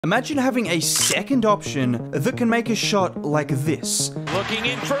Imagine having a second option that can make a shot like this. Looking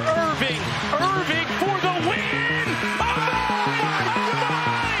in for Irving. Irving for the win!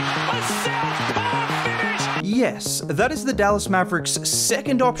 A southpaw finish! Yes, that is the Dallas Mavericks'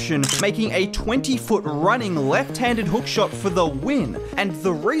 second option, making a 20-foot running left-handed hook shot for the win. And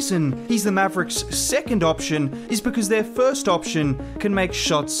the reason he's the Mavericks' second option is because their first option can make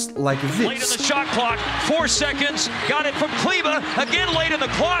shots like this. Late in the shot clock, 4 seconds, got it from Kleba, again late in the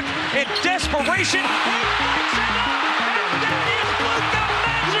clock, in desperation,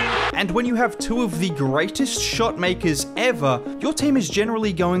 And when you have two of the greatest shot makers ever, your team is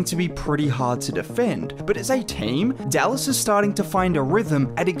generally going to be pretty hard to defend. But as a team, Dallas is starting to find a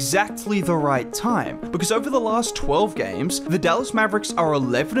rhythm at exactly the right time, because over the last 12 games, the Dallas Mavericks are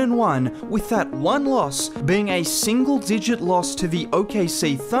 11-1, with that one loss being a single-digit loss to the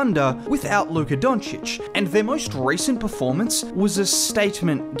OKC Thunder without Luka Doncic, and their most recent performance was a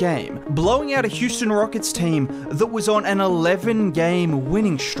statement game, blowing out a Houston Rockets team that was on an 11-game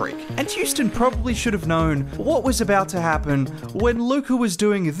winning streak. And Houston probably should have known what was about to happen when Luka was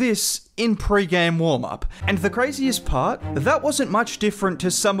doing this in pre-game warm-up. And the craziest part, that wasn't much different to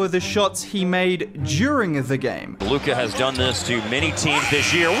some of the shots he made during the game. Luka has done this to many teams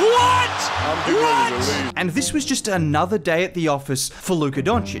this year. What? And this was just another day at the office for Luka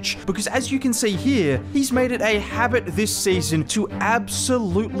Doncic, because as you can see here, he's made it a habit this season to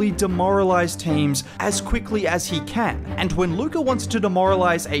absolutely demoralize teams as quickly as he can. And when Luka wants to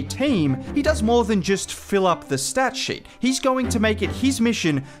demoralize a team, he does more than just fill up the stat sheet. He's going to make it his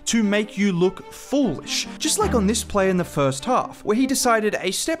mission to make you look foolish. Just like on this play in the first half, where he decided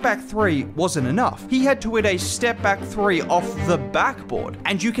a step back three wasn't enough. He had to hit a step back three off the backboard,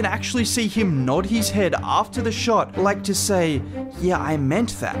 and you can actually see him nod his head after the shot like to say, yeah, I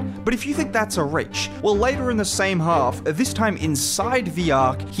meant that. But if you think that's a reach, well, later in the same half, this time inside the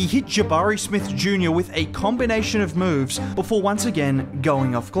arc, he hit Jabari Smith Jr. with a combination of moves before once again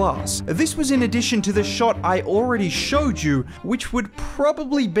going off glass. This was in addition to the shot I already showed you, which would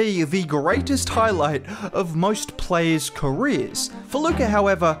probably be the greatest highlight of most players' careers. For Luka,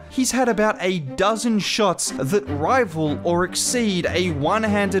 however, he's had about a dozen shots that rival or exceed a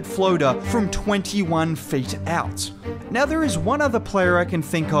one-handed floater from 21 feet out. Now there is one other player I can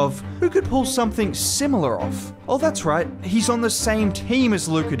think of who could pull something similar off. Oh, that's right, he's on the same team as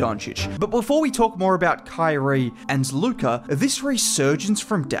Luka Doncic. But before we talk more about Kyrie and Luka, this resurgence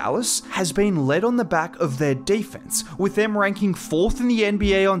from Dallas has been led on the back of their defense, with them ranking 4th in the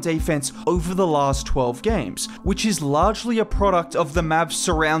NBA on defense over the last 12 games, which is largely a product of the Mavs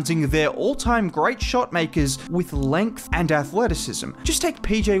surrounding their all-time great shot makers with length and athleticism. Just take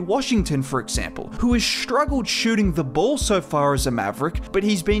PJ Washington, for example, who has struggled shooting the ball so far as a Maverick, but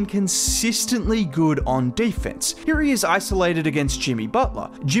he's been consistently good on defense. Here he is isolated against Jimmy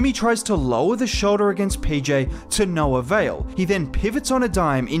Butler. Jimmy tries to lower the shoulder against PJ to no avail. He then pivots on a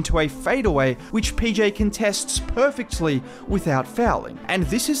dime into a fadeaway, which PJ contests perfectly without fouling. And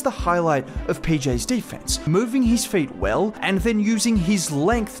this is the highlight of PJ's defense, moving his feet well and then using his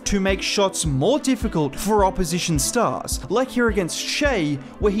length to make shots more difficult for opposition stars, like here against Shea,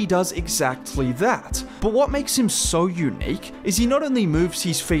 where he does exactly that. But what makes him so unique is he not only moves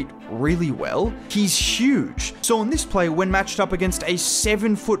his feet really well, he's huge. So on this play, when matched up against a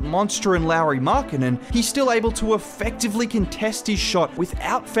 7-foot monster in Lauri Markkanen, he's still able to effectively contest his shot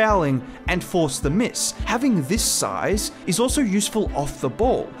without fouling and force the miss. Having this size is also useful off the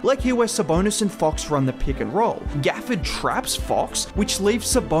ball, like here where Sabonis and Fox run the pick and roll. Gafford traps Fox, which leaves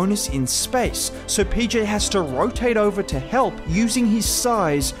Sabonis in space, so PJ has to rotate over to help using his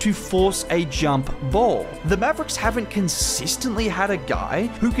size to force a jump ball. The Mavericks haven't consistently had a guy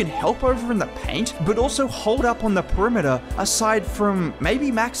who can help over in the paint, but also hold up on the perimeter, aside from maybe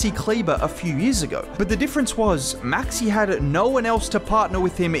Maxi Kleber a few years ago. But the difference was, Maxi had no one else to partner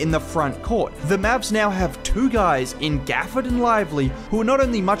with him in the front court. The Mavs now have two guys in Gafford and Lively who are not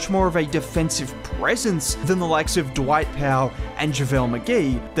only much more of a defensive presence than the likes of Dwight Powell and JaVale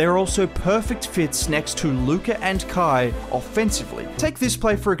McGee, they are also perfect fits next to Luka and Kai offensively. Take this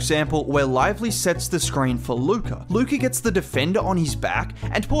play for example, where Lively sets the screen for Luka. Luka gets the defender on his back,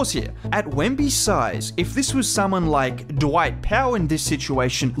 and pause here. At Wemby's size, if this was someone like Dwight Powell in this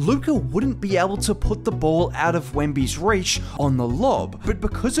situation, Luka wouldn't be able to put the ball out of Wemby's reach on the lob. But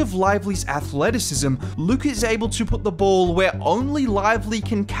because of Lively's athleticism, Luka is able to put the ball where only Lively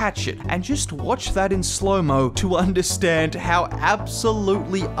can catch it. And just watch that in slow-mo to understand how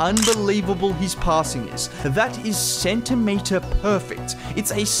absolutely unbelievable his passing is. That is centimeter perfect.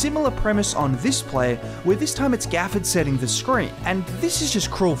 It's a similar premise on this play, where this time it's Gafford setting the screen. And this is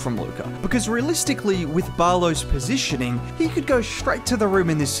just cruel from Luka, because realistically, with Barlow's positioning, he could go straight to the rim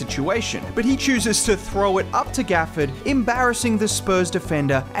in this situation, but he chooses to throw it up to Gafford, embarrassing the Spurs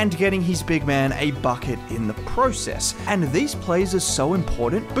defender and getting his big man a bucket in the process. And these plays are so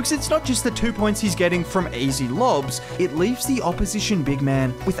important because it's not just the 2 points he's getting from easy lobs, it leaves the opposition big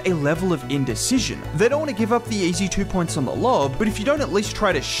man with a level of indecision. They don't want to give up the easy 2 points on the lob, but if you don't at least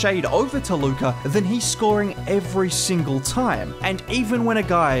try to shade over to Luka, then he's scoring every single time. And even when a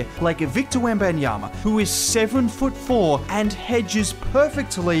guy like Victor Wembanyama, who is 7'4" and hedges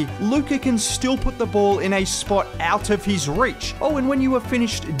perfectly, Luka can still put the ball in a spot out of his reach. Oh, and when you are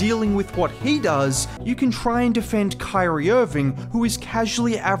finished dealing with what he does, you can try and defend Kyrie Irving, who is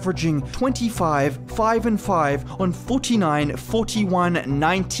casually averaging 25, 5 and 5 on 49, 41,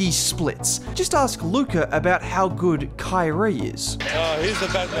 90 splits. Just ask Luka about how good Kyrie is. He's the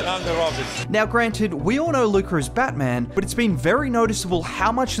Batman, I'm the Robin. Now granted, we all know Luka is Batman, but it's been very noticeable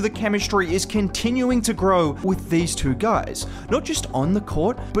how much the chemistry is continuing to grow with these two guys. Not just on the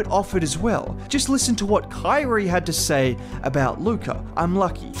court, but off it as well. Just listen to what Kyrie had to say about Luka. I'm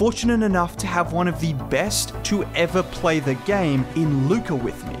lucky, fortunate enough to have one of the best to ever play the game in Luka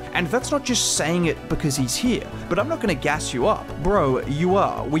with me. And that's not just saying it because he's here, but I'm not gonna gas you up. Bro, you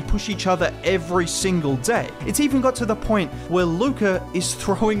are. We push each other every single day. It's even got to the point where Luka is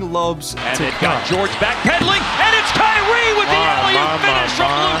throwing lobs and to it got George backpedaling, and it's Kyrie with the alley-oop finish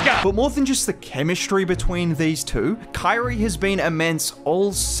from Luka. But more than just the chemistry between these two, Kyrie has been immense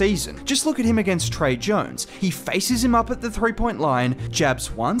all season. Just look at him against Trey Jones. He faces him up at the three-point line,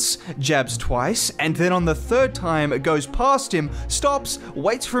 jabs once, jabs twice, and then on the third time goes past him, stops,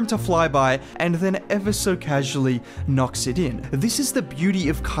 waits for him to fly by, and then ever so casually knocks it in. This is the beauty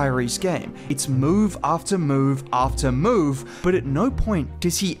of Kyrie's game. It's move after move after move, but at no point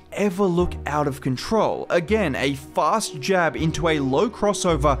does he ever look out of control. Again, a fast jab into a low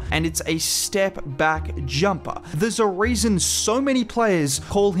crossover, and it's a step back jumper. There's a reason so many players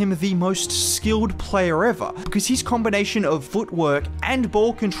call him the most skilled player ever, because his combination of footwork and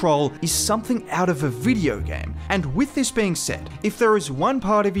ball control is something out of a video game. And with this being said, if there is one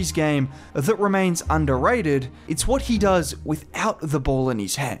part of his game that remains underrated, it's what he does without the ball in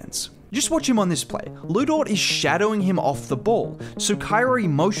his hands. Just watch him on this play. Lu Dort is shadowing him off the ball, so Kyrie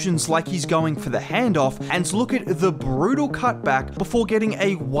motions like he's going for the handoff, and look at the brutal cutback before getting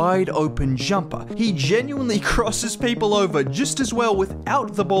a wide open jumper. He genuinely crosses people over just as well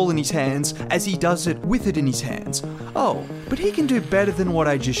without the ball in his hands as he does it with it in his hands. Oh, but he can do better than what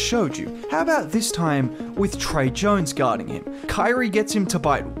I just showed you. How about this time with Trey Jones guarding him? Kyrie gets him to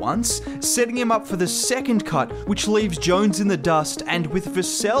bite once, setting him up for the second cut, which leaves Jones in the dust, and with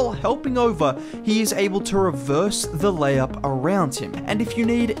Vassell helping over, he is able to reverse the layup around him. And if you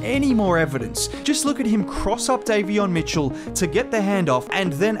need any more evidence, just look at him cross up Davion Mitchell to get the handoff,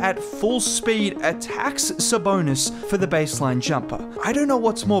 and then at full speed attacks Sabonis for the baseline jumper. I don't know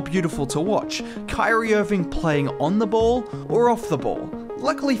what's more beautiful to watch, Kyrie Irving playing on the ball or off the ball.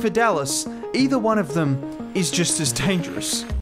 Luckily for Dallas, either one of them is just as dangerous.